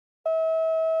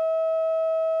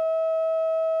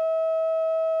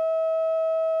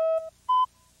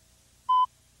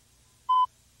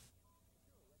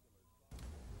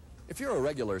If you're a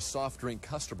regular soft drink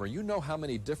customer, you know how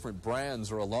many different brands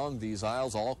are along these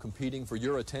aisles, all competing for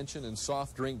your attention and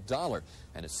soft drink dollar.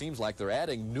 And it seems like they're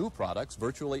adding new products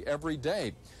virtually every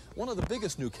day. One of the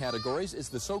biggest new categories is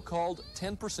the so-called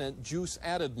 10% juice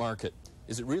added market.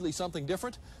 Is it really something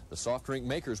different? The soft drink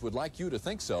makers would like you to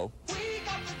think so. We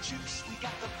got the juice, we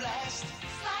got the blast.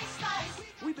 Slice, slice.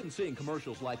 We've been seeing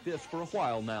commercials like this for a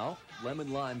while now.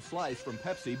 Lemon Lime Slice from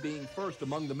Pepsi being first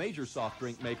among the major soft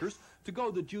drink makers to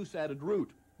go the juice-added route.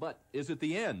 But is it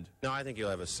the end? No, I think you'll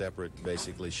have a separate,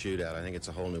 basically, shootout. I think it's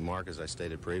a whole new market, as I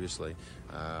stated previously.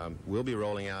 We'll be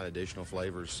rolling out additional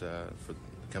flavors for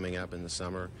coming up in the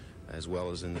summer as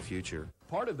well as in the future.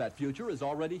 Part of that future is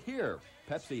already here.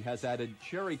 Pepsi has added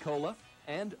cherry cola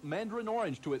and mandarin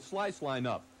orange to its slice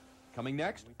lineup. Coming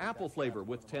next, apple flavor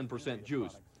with 10%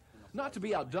 juice. Not to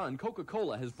be outdone,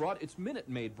 Coca-Cola has brought its Minute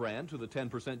Maid brand to the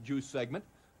 10% juice segment,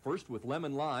 first with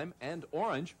lemon lime and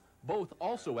orange, both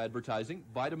also advertising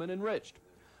vitamin enriched.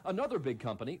 Another big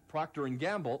company, Procter &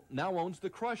 Gamble, now owns the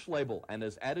Crush label and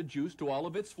has added juice to all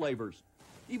of its flavors.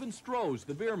 Even Stroh's,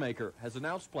 the beer maker, has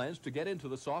announced plans to get into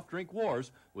the soft drink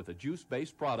wars with a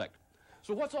juice-based product.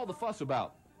 So what's all the fuss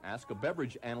about? Ask a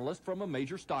beverage analyst from a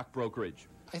major stock brokerage.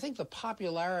 I think the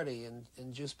popularity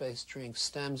in juice-based drinks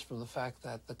stems from the fact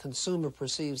that the consumer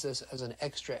perceives this as an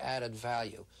extra added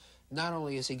value. Not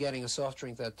only is he getting a soft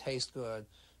drink that tastes good,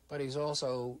 but he's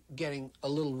also getting a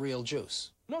little real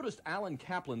juice. Notice Alan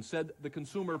Kaplan said the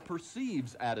consumer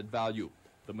perceives added value.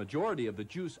 The majority of the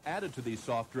juice added to these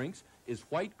soft drinks is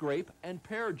white grape and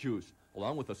pear juice,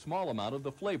 along with a small amount of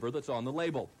the flavor that's on the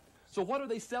label. So what are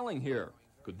they selling here?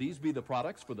 Could these be the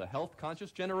products for the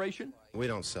health-conscious generation? We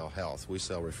don't sell health. We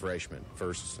sell refreshment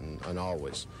first and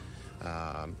always.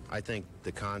 I think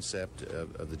the concept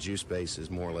of the juice base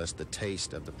is more or less the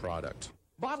taste of the product.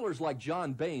 Bottlers like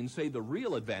John Bain say the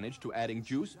real advantage to adding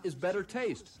juice is better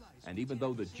taste. And even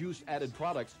though the juice-added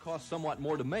products cost somewhat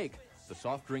more to make, the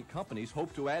soft drink companies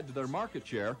hope to add to their market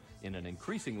share in an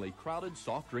increasingly crowded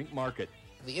soft drink market.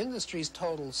 The industry's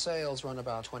total sales run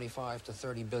about $25 to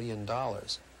 $30 billion.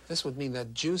 This would mean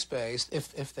that juice-based,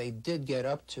 if they did get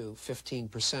up to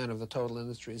 15% of the total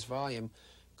industry's volume,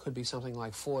 could be something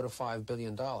like $4 to $5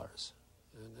 billion.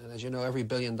 And as you know, every $1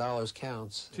 billion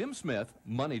counts. Tim Smith,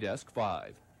 Money Desk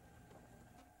 5.